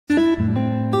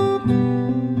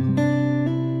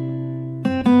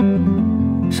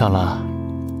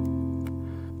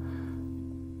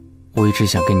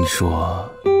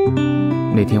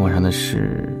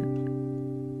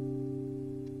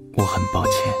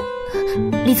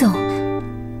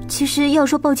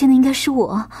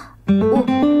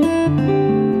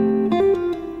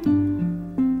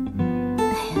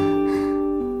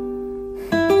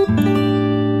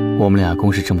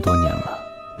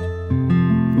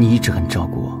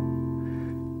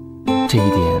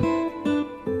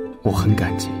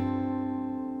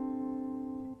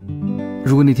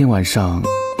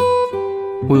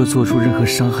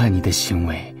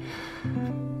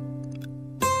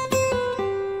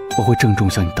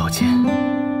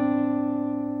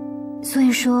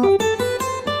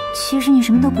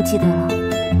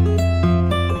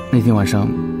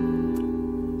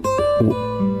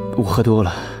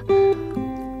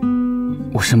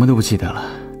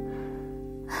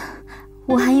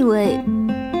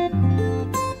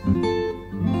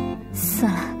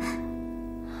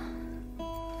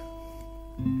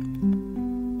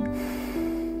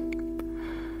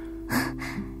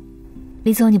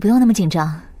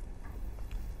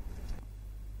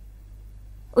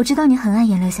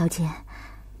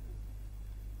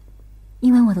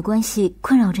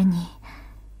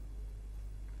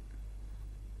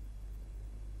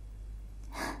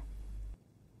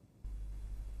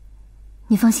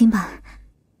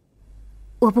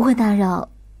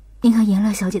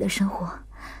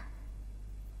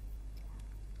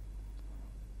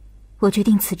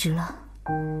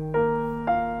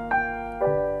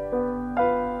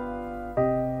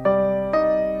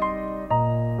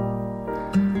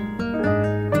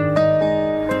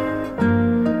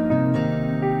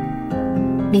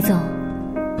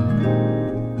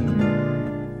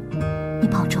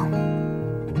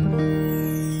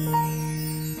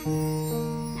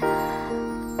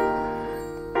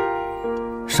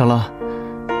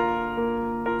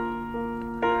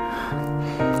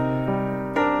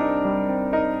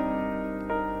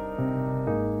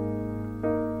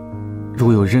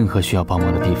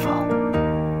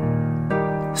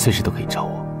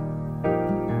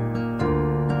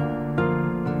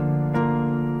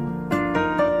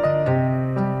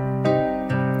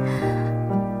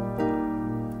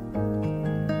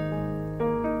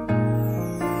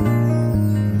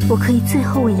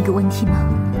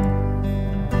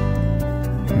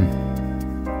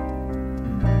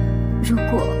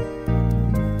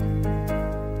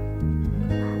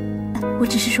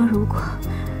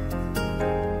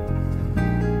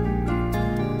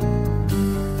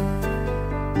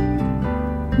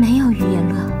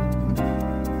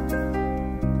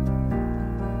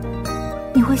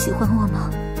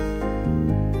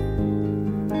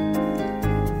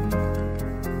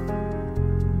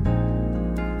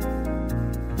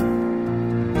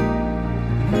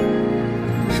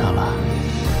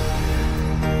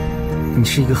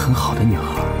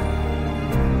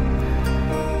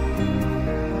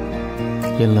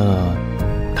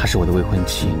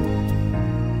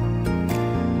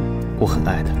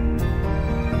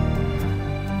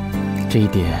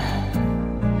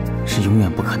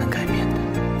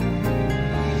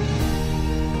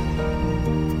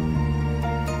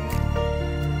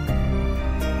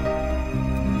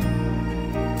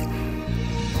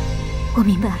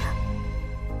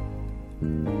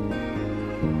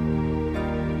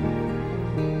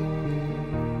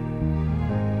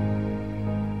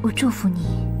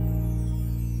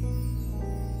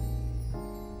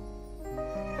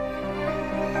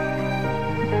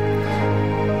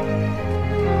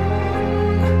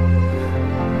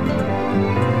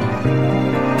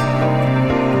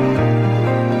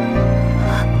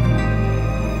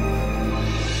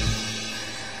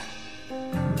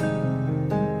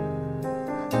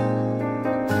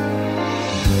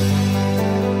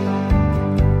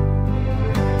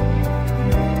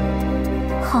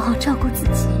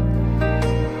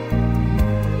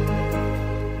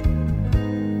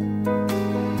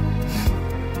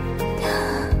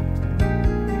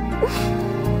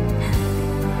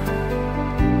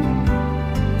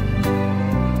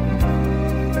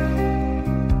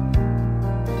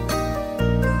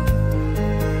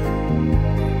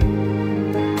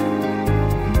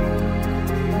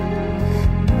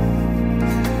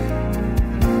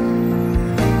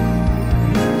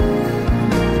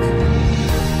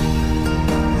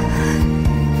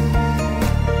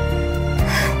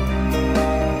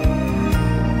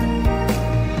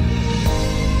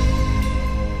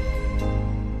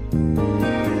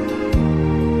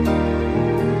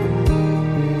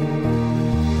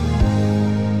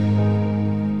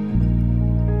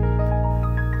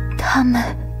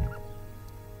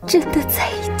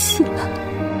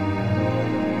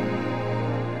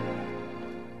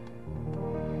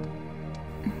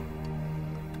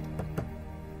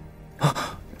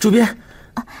主编，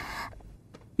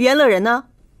袁乐人呢？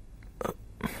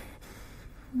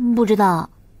不知道。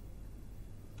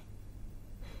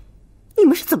你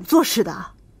们是怎么做事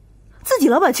的？自己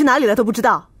老板去哪里了都不知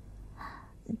道？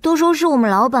都说是我们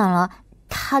老板了，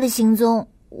他的行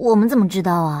踪我们怎么知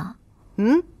道啊？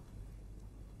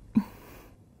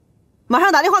马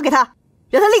上打电话给他，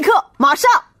让他立刻马上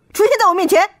出现在我面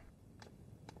前。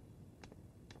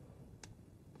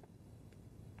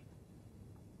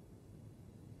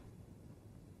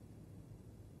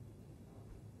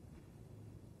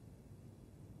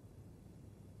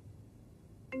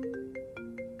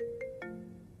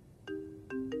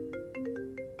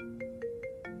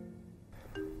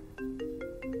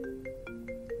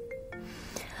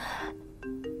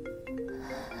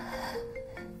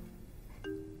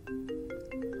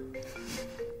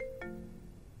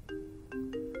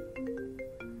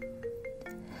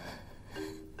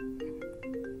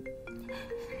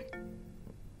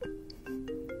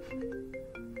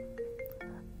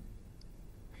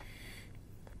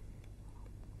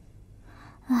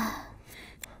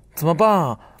怎么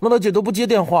办？乐乐姐都不接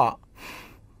电话。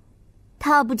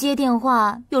他不接电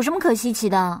话有什么可稀奇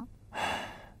的？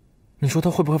你说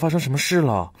他会不会发生什么事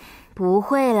了？不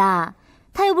会啦，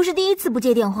他又不是第一次不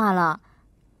接电话了。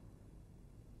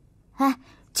哎，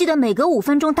记得每隔5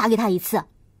分钟打给他一次。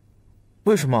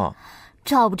为什么？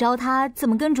找不着他怎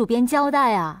么跟主编交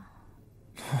代啊？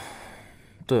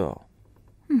对哦。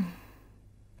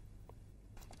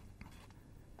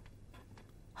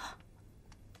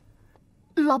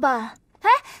老板，哎，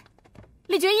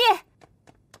李觉义，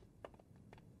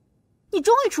你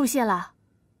终于出现了。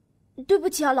对不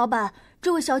起啊，老板，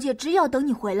这位小姐执意要等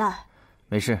你回来。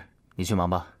没事，你去忙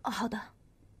吧。好的。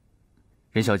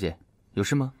任小姐，有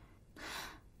事吗？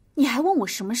你还问我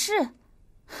什么事？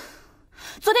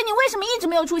昨天你为什么一直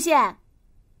没有出现？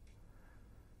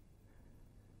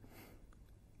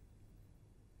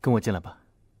跟我进来吧。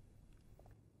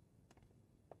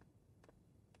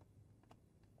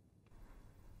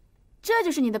这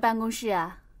就是你的办公室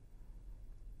啊？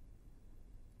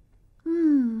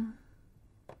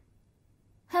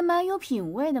还蛮有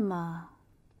品味的嘛。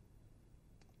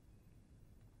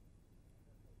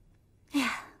哎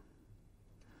呀，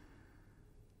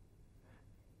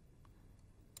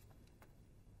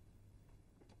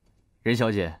任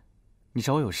小姐，你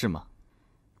找我有事吗？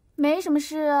没什么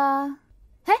事啊。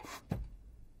哎，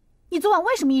你昨晚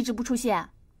为什么一直不出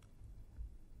现？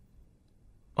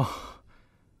哦，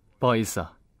不好意思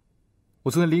啊，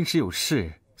我昨天临时有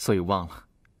事，所以忘了。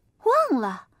忘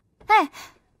了？哎，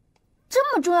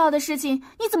这么重要的事情，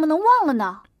你怎么能忘了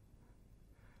呢？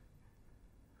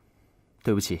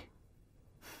对不起。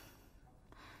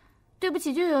对不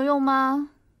起就有用吗？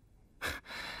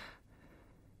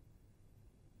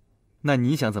那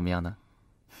你想怎么样呢？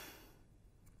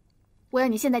我要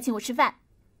你现在请我吃饭。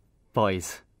不好意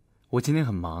思，我今天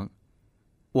很忙，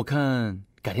我看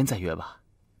改天再约吧。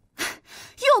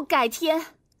又改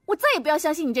天？我再也不要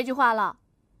相信你这句话了。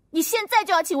你现在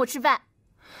就要请我吃饭。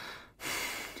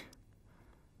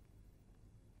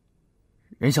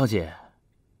任小姐，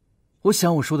我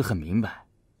想我说的很明白，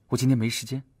我今天没时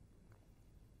间。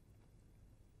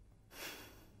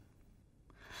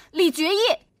李觉义，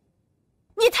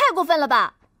你太过分了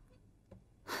吧！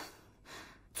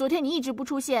昨天你一直不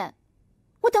出现，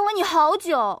我等了你好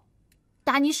久，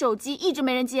打你手机一直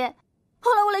没人接，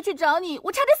后来为了去找你，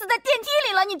我差点死在电梯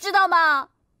里了，你知道吗？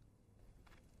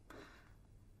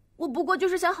我不过就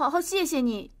是想好好谢谢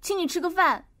你，请你吃个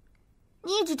饭，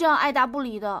你一直这样爱答不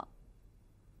理的。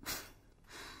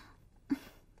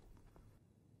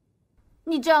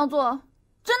你这样做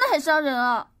真的很伤人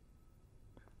啊。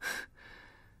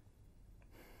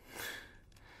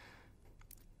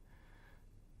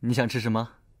你想吃什么？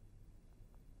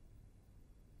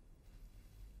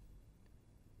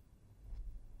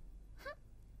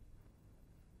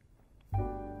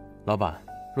老板，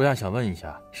若亚想问一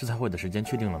下，试菜会的时间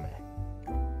确定了没？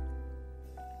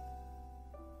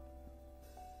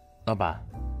老板，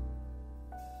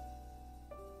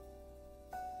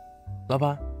老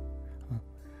板，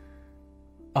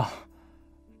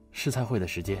试菜会的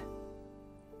时间。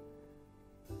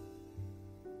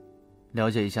了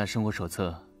解一下生活手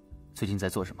册最近在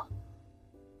做什么。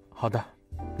好的，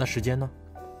那时间呢？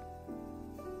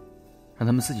让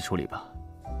他们自己处理吧，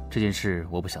这件事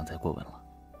我不想再过问了。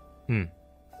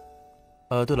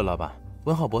对了，老板，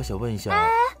温浩博想问一下。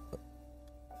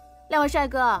两位帅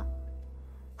哥，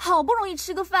好不容易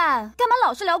吃个饭，干嘛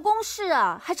老是聊公事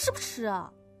啊？还吃不吃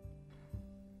啊？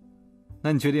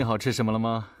那你决定好吃什么了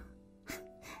吗？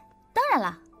当然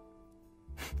啦。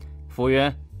服务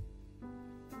员，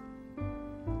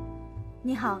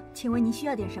你好，请问您需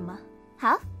要点什么？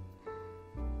好，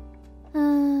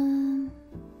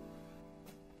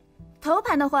头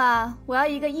盘的话，我要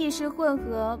一个意式混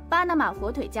合巴拿马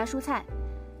火腿加蔬菜；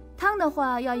汤的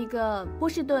话，要一个波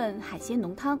士顿海鲜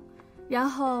浓汤；然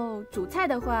后主菜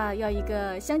的话，要一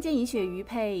个香煎银鳕鱼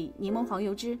配柠檬黄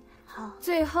油汁。好，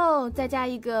最后再加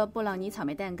一个布朗尼草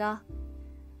莓蛋糕。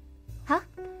好，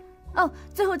哦，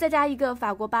最后再加一个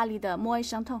法国巴黎的莫埃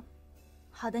香痛。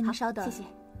好的，您稍等。谢谢。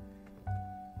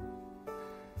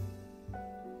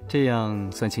这样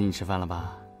算请你吃饭了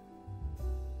吧？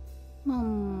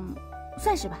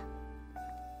算是吧。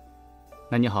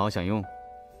那你好好享用。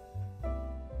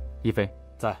一菲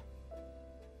在。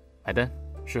买单。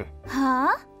是。啊？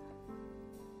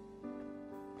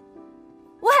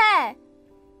喂，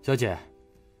小姐，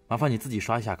麻烦你自己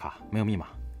刷一下卡，没有密码。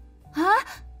啊？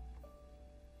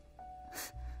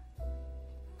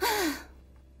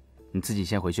你自己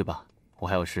先回去吧，我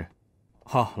还有事。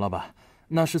好，老板，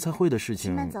那试菜会的事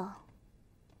情。请慢走。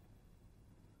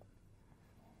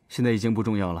现在已经不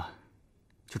重要了，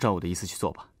就照我的意思去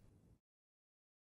做吧。